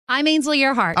I'm Ainsley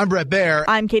Earhart. I'm Brett Baer.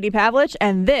 I'm Katie Pavlich,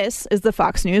 and this is the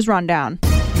Fox News Rundown.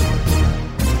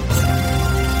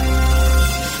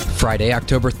 Friday,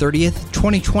 October 30th,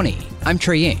 2020. I'm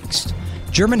Trey Yingst.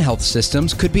 German health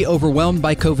systems could be overwhelmed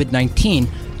by COVID-19.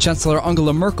 Chancellor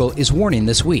Angela Merkel is warning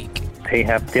this week. They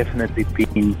have definitely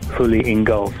been fully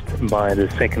engulfed by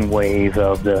the second wave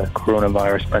of the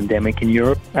coronavirus pandemic in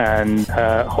Europe. And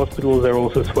hospitals are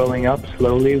also swelling up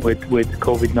slowly with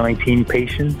COVID-19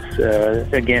 patients.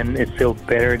 Again, it's still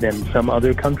better than some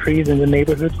other countries in the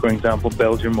neighborhood, for example,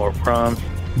 Belgium or France.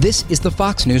 This is the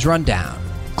Fox News Rundown.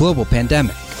 Global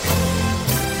pandemic.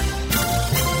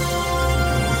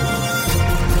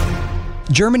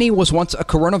 Germany was once a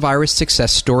coronavirus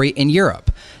success story in Europe.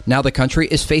 Now the country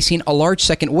is facing a large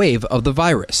second wave of the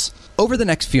virus. Over the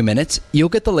next few minutes, you'll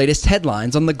get the latest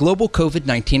headlines on the global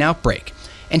COVID-19 outbreak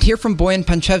and hear from Bojan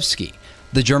Pančevski,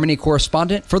 the Germany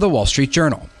correspondent for the Wall Street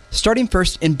Journal. Starting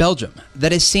first in Belgium,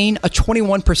 that is seeing a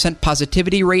 21%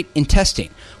 positivity rate in testing,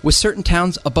 with certain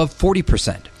towns above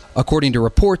 40%. According to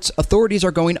reports, authorities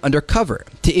are going undercover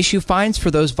to issue fines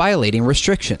for those violating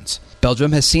restrictions.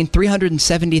 Belgium has seen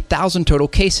 370,000 total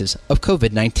cases of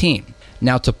COVID-19.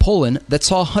 Now to Poland, that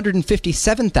saw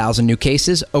 157,000 new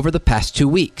cases over the past 2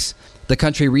 weeks. The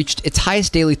country reached its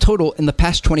highest daily total in the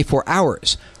past 24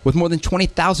 hours, with more than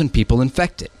 20,000 people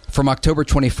infected. From October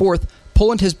 24th,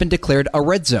 Poland has been declared a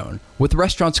red zone, with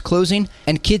restaurants closing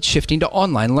and kids shifting to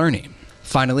online learning.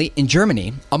 Finally, in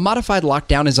Germany, a modified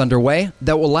lockdown is underway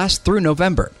that will last through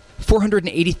November.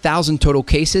 480,000 total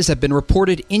cases have been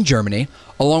reported in Germany,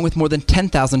 along with more than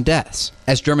 10,000 deaths.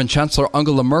 As German Chancellor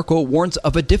Angela Merkel warns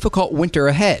of a difficult winter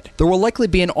ahead, there will likely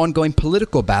be an ongoing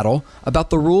political battle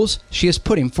about the rules she is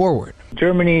putting forward.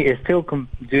 Germany is still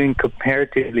doing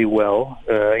comparatively well,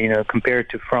 compared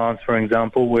to France, for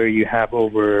example, where you have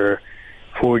over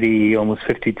 40, almost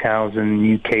 50,000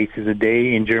 new cases a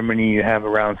day. In Germany, you have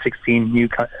around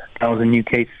 16,000 new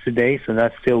cases a day, so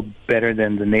that's still better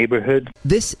than the neighborhood.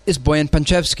 This is Bojan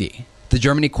Pančevski, the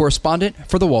Germany correspondent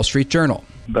for the Wall Street Journal.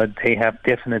 But they have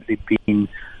definitely been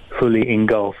fully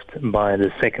engulfed by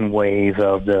the second wave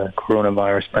of the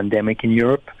coronavirus pandemic in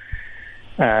Europe.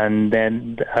 And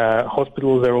then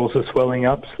hospitals are also swelling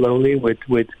up slowly with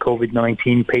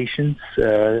COVID-19 patients.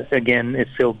 Again, it's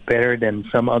still better than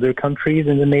some other countries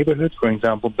in the neighborhood, for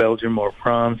example, Belgium or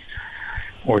France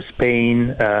or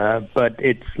Spain. But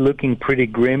it's looking pretty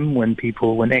grim when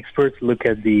experts look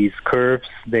at these curves.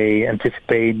 They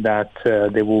anticipate that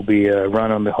there will be a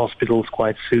run on the hospitals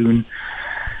quite soon.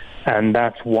 And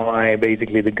that's why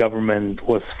basically the government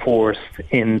was forced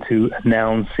into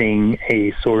announcing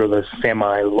a sort of a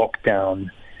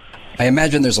semi-lockdown. I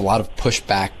imagine there's a lot of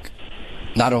pushback,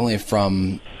 not only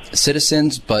from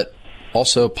citizens, but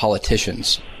also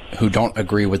politicians who don't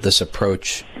agree with this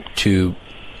approach to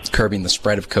curbing the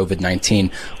spread of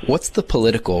COVID-19. What's the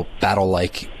political battle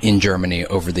like in Germany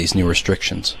over these new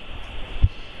restrictions?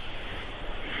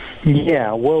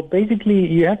 Yeah, well, basically,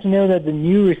 you have to know that the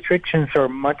new restrictions are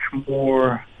much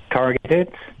more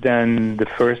targeted than the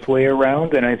first way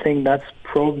around, and I think that's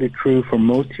probably true for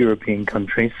most European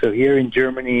countries. So here in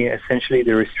Germany, essentially,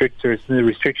 the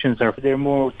restrictions they're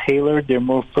more tailored, they're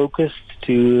more focused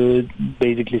to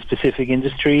basically specific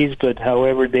industries, but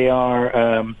however, they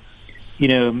are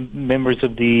members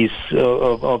of these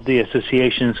of the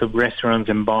associations of restaurants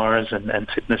and bars and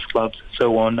fitness clubs and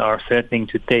so on are threatening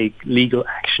to take legal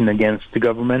action against the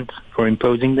government for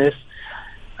imposing this.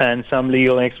 And some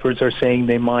legal experts are saying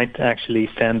they might actually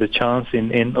stand a chance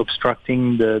in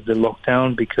obstructing the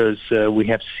lockdown, because we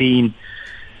have seen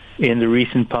in the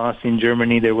recent past in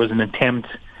Germany there was an attempt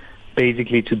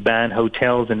basically to ban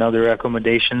hotels and other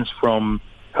accommodations from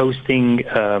hosting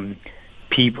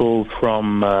people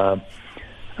from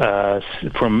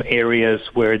areas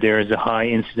where there is a high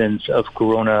incidence of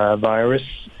coronavirus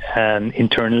and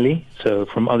internally, so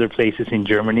from other places in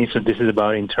Germany. So this is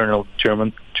about internal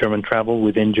German travel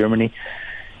within Germany.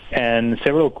 And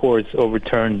several courts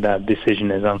overturned that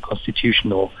decision as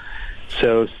unconstitutional.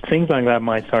 So things like that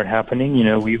might start happening.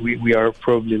 We are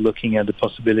probably looking at the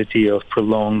possibility of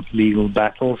prolonged legal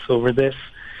battles over this.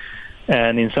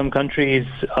 And in some countries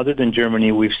other than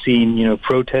Germany, we've seen,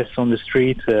 protests on the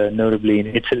street, notably in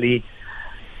Italy.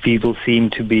 People seem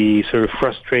to be sort of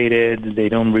frustrated. They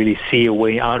don't really see a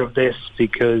way out of this,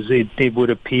 because it would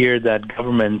appear that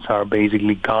governments are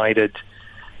basically guided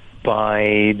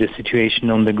by the situation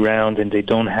on the ground, and they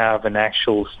don't have an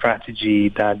actual strategy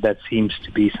that seems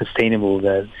to be sustainable.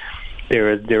 That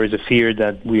there is a fear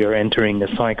that we are entering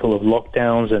a cycle of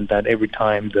lockdowns, and that every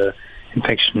time the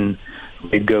infection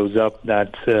rate goes up,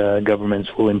 that governments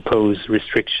will impose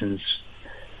restrictions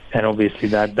And obviously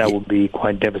that will be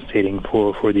quite devastating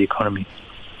for the economy.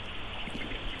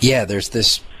 Yeah, there's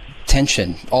this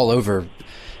tension all over,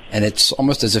 and it's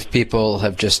almost as if people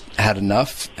have just had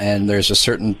enough, and there's a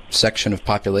certain section of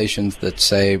populations that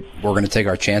say, we're going to take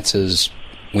our chances,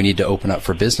 we need to open up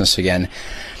for business again.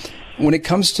 When it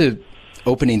comes to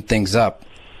opening things up,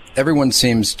 everyone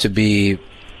seems to be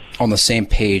on the same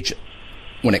page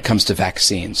when it comes to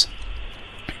vaccines.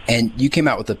 And you came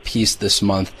out with a piece this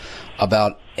month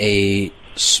about a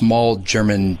small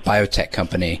German biotech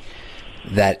company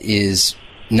that is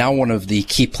now one of the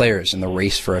key players in the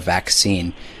race for a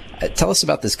vaccine. Tell us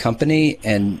about this company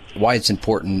and why it's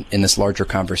important in this larger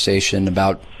conversation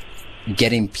about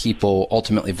getting people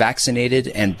ultimately vaccinated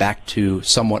and back to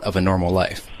somewhat of a normal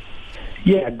life.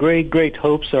 Yeah, great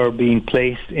hopes are being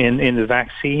placed in the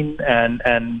vaccine, and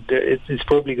it's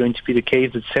probably going to be the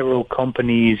case that several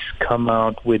companies come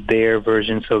out with their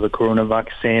versions of the corona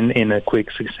vaccine in a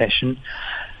quick succession.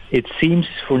 It seems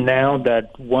for now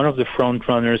that one of the front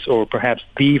runners, or perhaps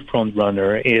the front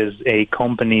runner, is a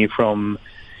company from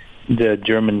the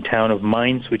German town of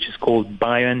Mainz, which is called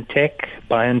BioNTech.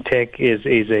 BioNTech is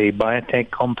a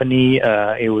biotech company.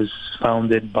 It was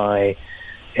founded by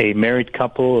a married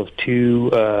couple of two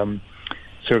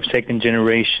sort of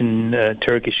second-generation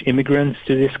Turkish immigrants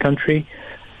to this country.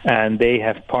 And they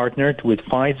have partnered with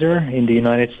Pfizer in the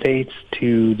United States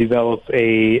to develop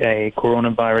a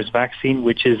coronavirus vaccine,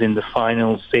 which is in the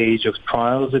final stage of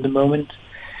trials at the moment.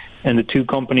 And the two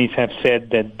companies have said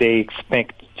that they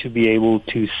expect to be able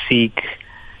to seek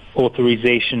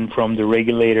authorization from the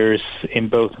regulators in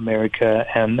both America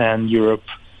and Europe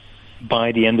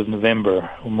by the end of November,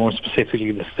 or more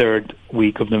specifically the third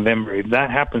week of November. If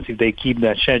that happens, if they keep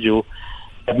that schedule,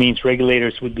 that means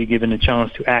regulators would be given a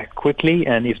chance to act quickly,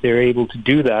 and if they're able to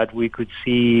do that, we could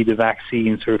see the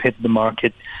vaccine sort of hit the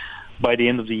market by the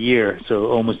end of the year, so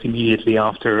almost immediately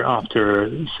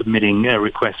after submitting a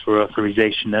request for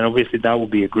authorization. And obviously that will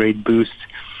be a great boost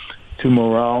to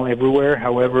morale everywhere.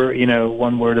 However,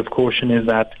 one word of caution is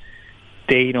that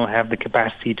they don't have the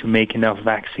capacity to make enough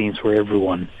vaccines for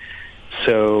everyone.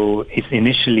 So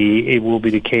initially it will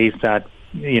be the case that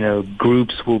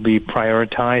groups will be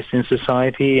prioritized in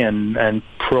society, and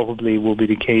probably will be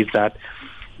the case that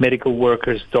medical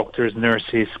workers, doctors,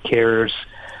 nurses, carers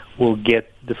will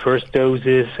get the first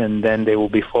doses, and then they will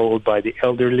be followed by the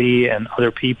elderly and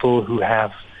other people who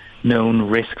have known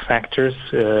risk factors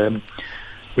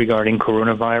regarding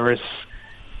coronavirus.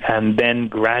 And then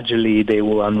gradually they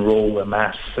will unroll a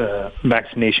mass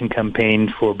vaccination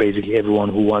campaign for basically everyone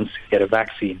who wants to get a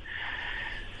vaccine.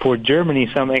 For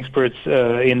Germany, some experts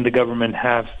in the government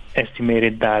have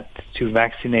estimated that to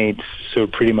vaccinate so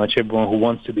pretty much everyone who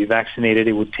wants to be vaccinated,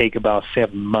 it would take about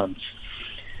 7 months.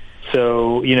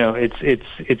 So,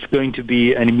 it's going to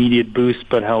be an immediate boost,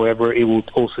 but however, it will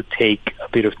also take a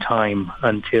bit of time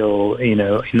until,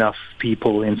 enough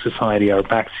people in society are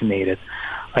vaccinated.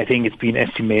 I think it's been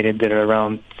estimated that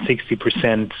around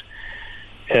 60%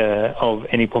 of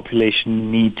any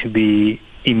population need to be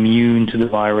immune to the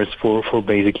virus for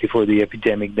the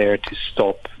epidemic there to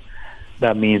stop.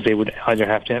 That means they would either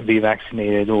have to be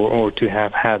vaccinated or to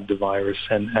have had the virus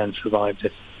and survived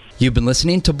it. You've been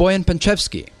listening to Bojan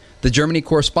Pančevski, the Germany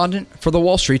correspondent for the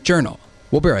Wall Street Journal.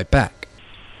 We'll be right back.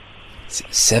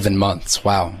 7 months.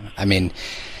 Wow. I mean,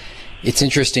 it's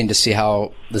interesting to see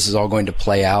how this is all going to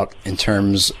play out in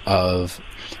terms of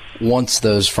once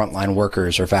those frontline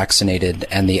workers are vaccinated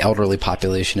and the elderly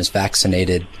population is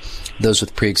vaccinated, those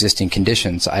with pre-existing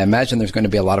conditions. I imagine there's going to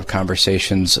be a lot of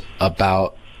conversations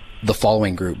about the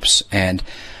following groups and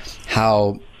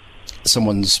how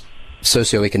someone's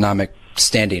socioeconomic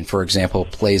standing, for example,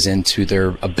 plays into their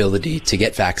ability to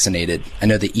get vaccinated. I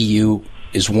know the EU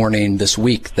is warning this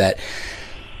week that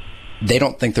they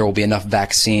don't think there will be enough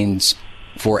vaccines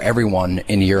for everyone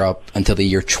in Europe until the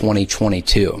year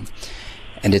 2022.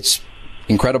 And it's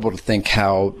incredible to think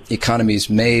how economies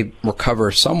may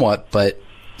recover somewhat, but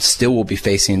still will be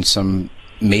facing some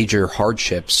major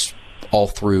hardships all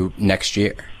through next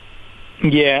year.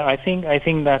 Yeah, I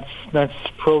think that's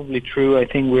probably true. I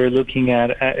think we're looking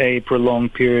at a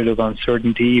prolonged period of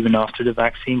uncertainty even after the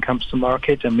vaccine comes to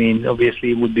market. I mean,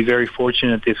 obviously it would be very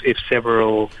fortunate if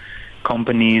several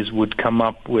companies would come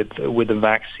up with a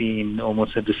vaccine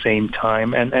almost at the same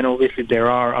time. And obviously there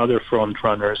are other front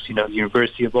runners, the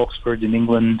University of Oxford in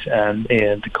England and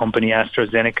the company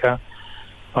AstraZeneca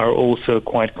are also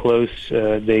quite close,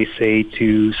 they say,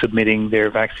 to submitting their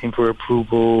vaccine for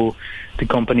approval. The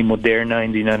company Moderna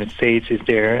in the United States is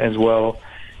there as well.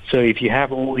 So if you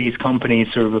have all these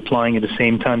companies sort of applying at the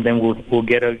same time, then we'll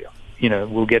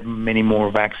get many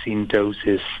more vaccine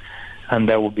doses and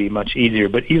that will be much easier.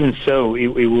 But even so, it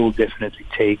will definitely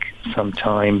take some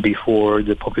time before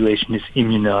the population is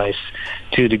immunized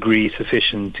to a degree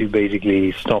sufficient to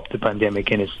basically stop the pandemic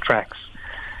in its tracks.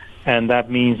 And that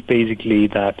means basically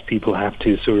that people have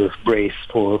to sort of brace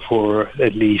for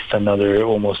at least another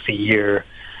almost a year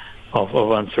of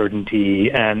uncertainty,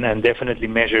 and definitely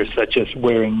measures such as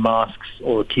wearing masks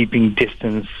or keeping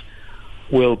distance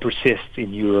will persist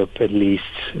in Europe at least.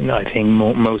 And I think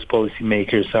most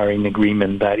policymakers are in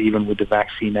agreement that even with the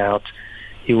vaccine out,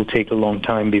 it will take a long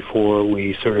time before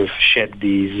we sort of shed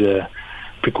these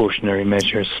precautionary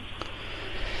measures.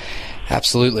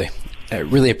 Absolutely. I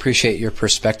really appreciate your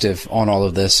perspective on all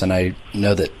of this, and I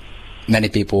know that many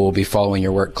people will be following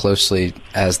your work closely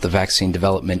as the vaccine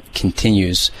development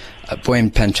continues.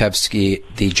 Bojan Pančevski,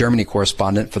 the Germany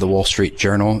correspondent for the Wall Street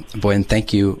Journal. Bojan,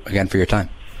 thank you again for your time.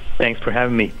 Thanks for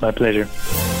having me. My pleasure.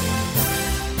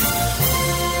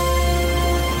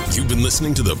 You've been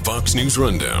listening to the Fox News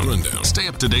Rundown. Stay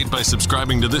up to date by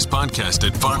subscribing to this podcast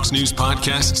at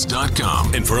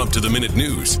foxnewspodcasts.com. And for up-to-the-minute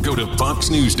news, go to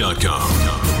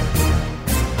foxnews.com.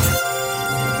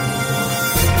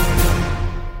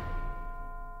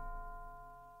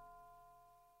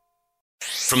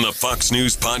 From the Fox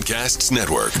News Podcasts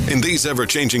Network. In these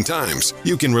ever-changing times,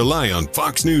 you can rely on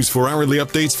Fox News for hourly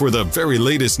updates for the very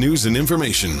latest news and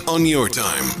information on your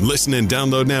time. Listen and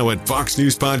download now at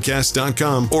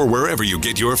foxnewspodcasts.com or wherever you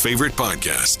get your favorite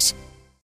podcasts.